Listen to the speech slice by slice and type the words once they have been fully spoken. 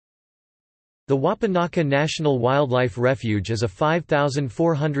The Wapanocca National Wildlife Refuge is a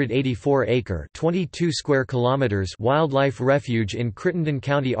 5,484-acre (22 square kilometers) wildlife refuge in Crittenden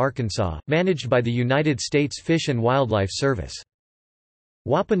County, Arkansas, managed by the United States Fish and Wildlife Service.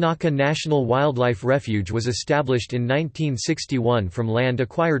 Wapanocca National Wildlife Refuge was established in 1961 from land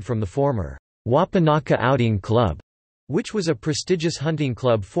acquired from the former Wapanocca Outing Club, which was a prestigious hunting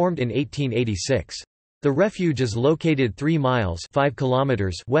club formed in 1886. The refuge is located 3 miles (5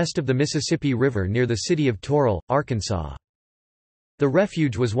 kilometers) west of the Mississippi River near the city of Torrell, Arkansas. The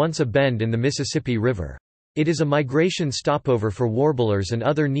refuge was once a bend in the Mississippi River. It is a migration stopover for warblers and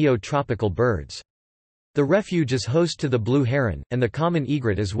other neo-tropical birds. The refuge is host to the blue heron, and the common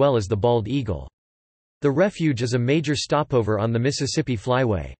egret as well as the bald eagle. The refuge is a major stopover on the Mississippi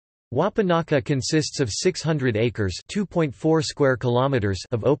Flyway. Wapanocca consists of 600 acres (2.4 square kilometers)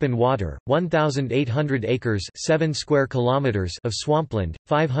 of open water, 1,800 acres (7 square kilometers) of swampland,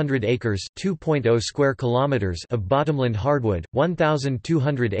 500 acres (2.0 square kilometers) of bottomland hardwood,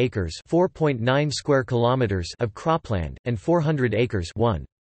 1,200 acres (4.9 square kilometers) of cropland, and 400 acres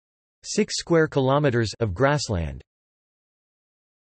 (1.6 square kilometers) of grassland.